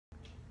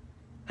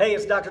Hey,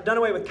 it's Dr.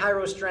 Dunaway with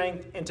Chiro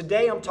Strength, and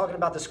today I'm talking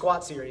about the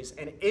squat series.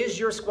 And is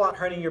your squat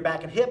hurting your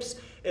back and hips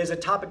is a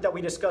topic that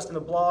we discussed in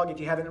the blog. If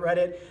you haven't read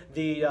it,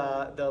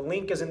 the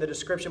link is in the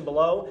description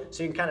below,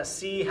 so you can kind of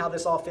see how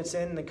this all fits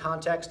in the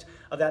context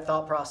of that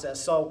thought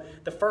process. So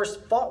the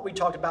first thought we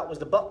talked about was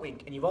the butt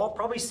wink, and you've all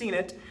probably seen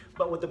it,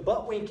 but what the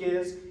butt wink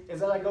is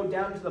that I go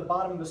down to the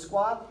bottom of the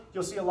squat.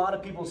 You'll see a lot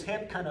of people's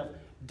hip kind of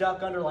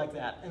duck under like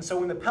that. And so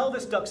when the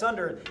pelvis ducks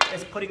under,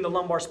 it's putting the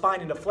lumbar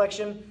spine into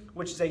flexion,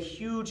 which is a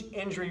huge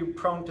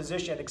injury-prone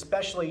position,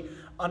 especially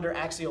under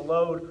axial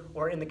load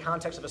or in the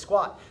context of a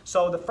squat.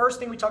 So the first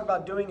thing we talk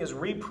about doing is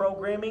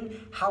reprogramming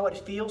how it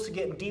feels to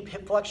get in deep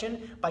hip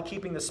flexion by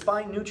keeping the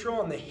spine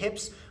neutral and the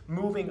hips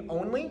moving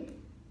only.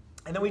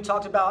 And then we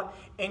talked about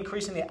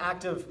increasing the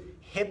active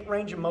hip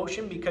range of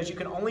motion, because you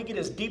can only get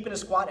as deep in a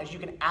squat as you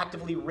can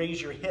actively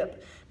raise your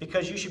hip,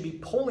 because you should be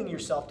pulling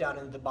yourself down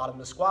into the bottom of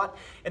the squat.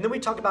 And then we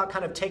talked about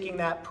kind of taking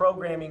that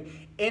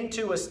programming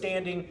into a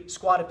standing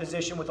squatted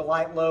position with a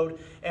light load.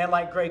 And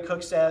like Gray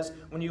Cook says,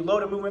 when you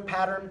load a movement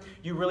pattern,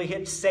 you really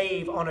hit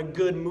save on a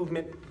good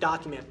movement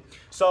document.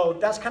 So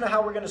that's kind of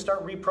how we're going to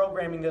start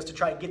reprogramming this to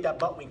try and get that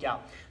butt wink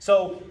out.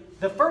 So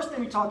the first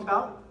thing we talked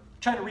about,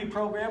 trying to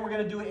reprogram, we're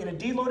going to do it in a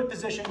deloaded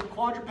position,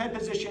 quadruped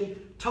position,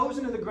 toes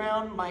into the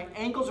ground. My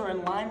ankles are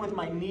in line with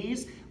my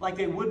knees like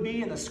they would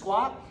be in the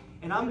squat.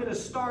 And I'm going to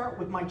start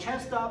with my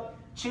chest up,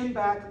 chin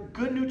back,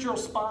 good neutral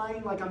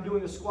spine like I'm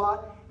doing a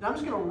squat. And I'm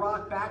just going to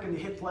rock back into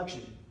hip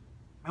flexion.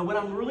 And what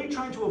I'm really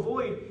trying to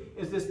avoid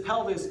is this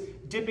pelvis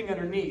dipping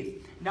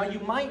underneath. Now you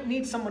might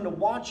need someone to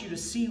watch you to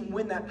see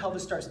when that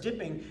pelvis starts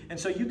dipping, and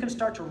so you can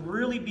start to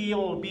really be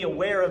able to be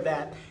aware of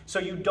that so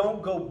you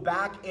don't go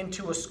back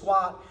into a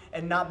squat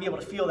and not be able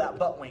to feel that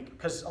butt wink,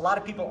 because a lot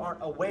of people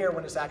aren't aware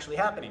when it's actually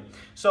happening.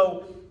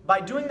 So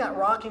by doing that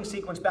rocking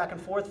sequence back and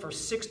forth for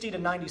 60 to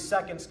 90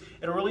 seconds,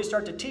 it'll really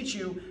start to teach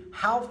you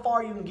how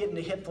far you can get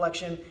into hip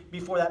flexion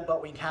before that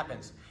butt wink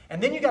happens.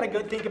 And then you got to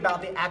go think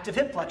about the active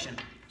hip flexion.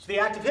 So the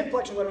active hip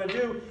flexion, what I'm going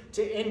to do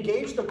to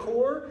engage the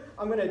core,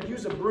 I'm going to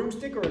use a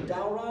broomstick or a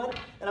dowel rod,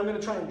 and I'm going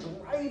to try and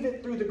drive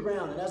it through the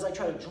ground. And as I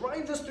try to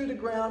drive this through the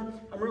ground,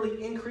 I'm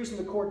really increasing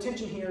the core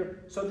tension here.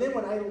 So then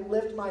when I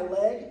lift my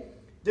leg,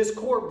 this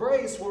core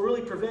brace will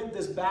really prevent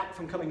this back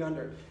from coming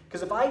under.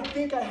 Because if I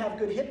think I have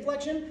good hip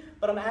flexion,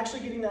 but I'm actually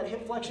getting that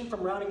hip flexion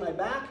from rounding my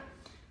back,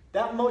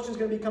 that motion is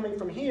going to be coming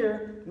from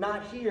here,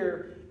 not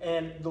here,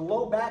 and the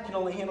low back can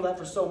only handle that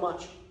for so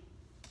much.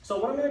 So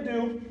what I'm going to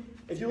do,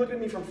 if you look at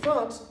me from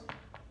front,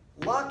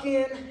 lock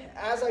in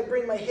as I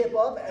bring my hip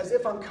up as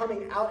if I'm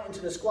coming out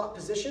into the squat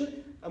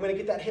position. I'm going to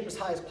get that hip as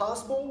high as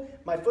possible.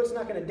 My foot's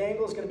not going to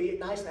dangle. It's going to be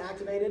nice and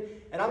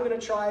activated. And I'm going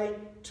to try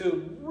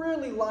to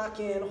really lock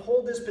in,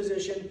 hold this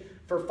position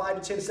for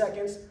 5 to 10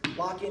 seconds.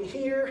 Lock in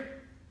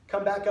here,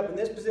 come back up in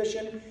this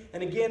position.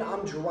 And again,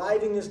 I'm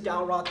driving this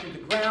dowel rod through the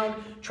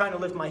ground, trying to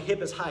lift my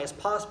hip as high as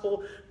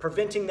possible,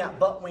 preventing that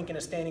butt wink in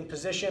a standing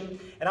position.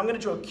 And I'm going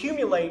to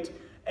accumulate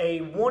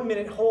a 1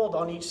 minute hold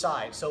on each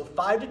side. So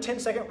 5 to 10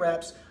 second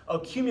reps,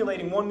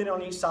 accumulating 1 minute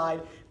on each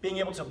side, being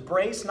able to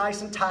brace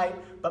nice and tight,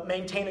 but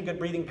maintain a good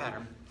breathing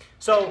pattern.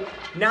 So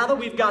now that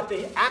we've got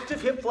the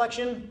active hip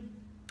flexion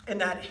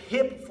and that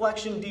hip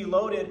flexion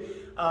deloaded,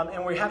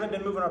 and we haven't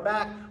been moving our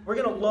back, we're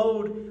gonna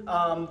load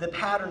the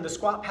pattern, the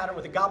squat pattern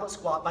with a goblet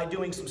squat by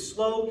doing some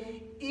slow,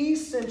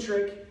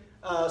 eccentric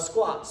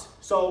squats.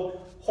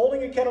 So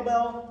holding a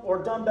kettlebell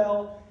or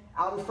dumbbell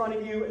out in front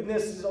of you, and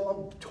this is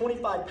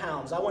 25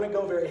 pounds. I want to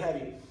go very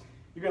heavy.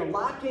 You're going to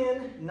lock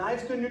in,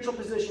 nice good neutral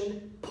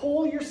position,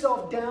 pull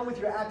yourself down with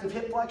your active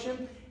hip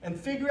flexion, and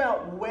figure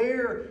out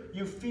where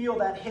you feel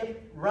that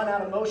hip run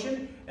out of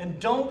motion, and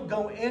don't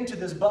go into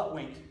this butt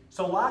wink.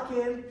 So lock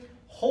in,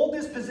 hold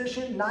this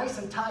position nice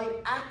and tight,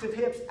 active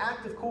hips,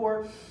 active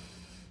core,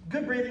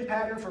 good breathing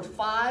pattern for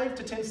 5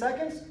 to 10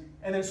 seconds,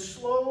 and then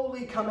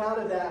slowly come out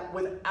of that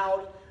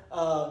without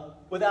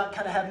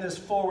kind of having this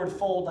forward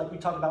fold like we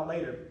talk about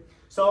later.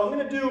 So I'm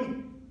going to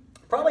do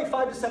probably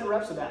 5 to 7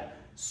 reps of that.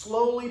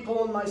 Slowly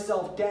pulling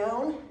myself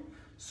down.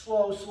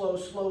 Slow, slow,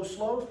 slow,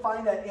 slow.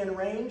 Find that in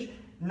range.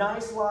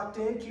 Nice locked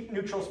in. Keep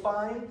neutral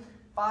spine.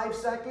 5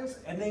 seconds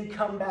and then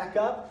come back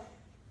up.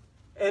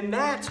 And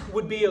that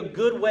would be a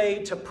good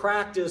way to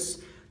practice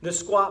the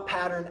squat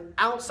pattern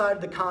outside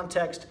the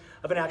context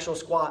of an actual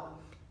squat.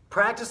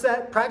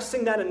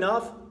 Practicing that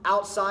enough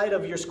outside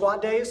of your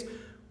squat days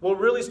will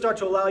really start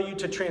to allow you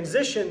to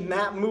transition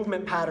that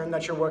movement pattern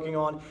that you're working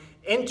on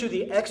into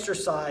the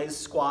exercise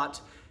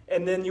squat,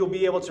 and then you'll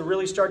be able to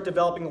really start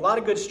developing a lot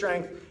of good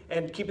strength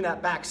and keeping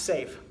that back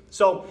safe.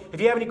 So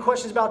if you have any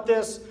questions about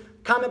this,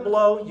 comment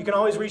below. You can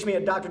always reach me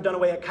at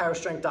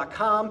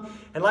drdunaway@chirostrength.com.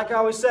 And like I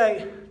always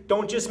say,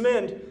 don't just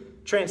mend,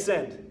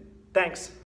 transcend. Thanks.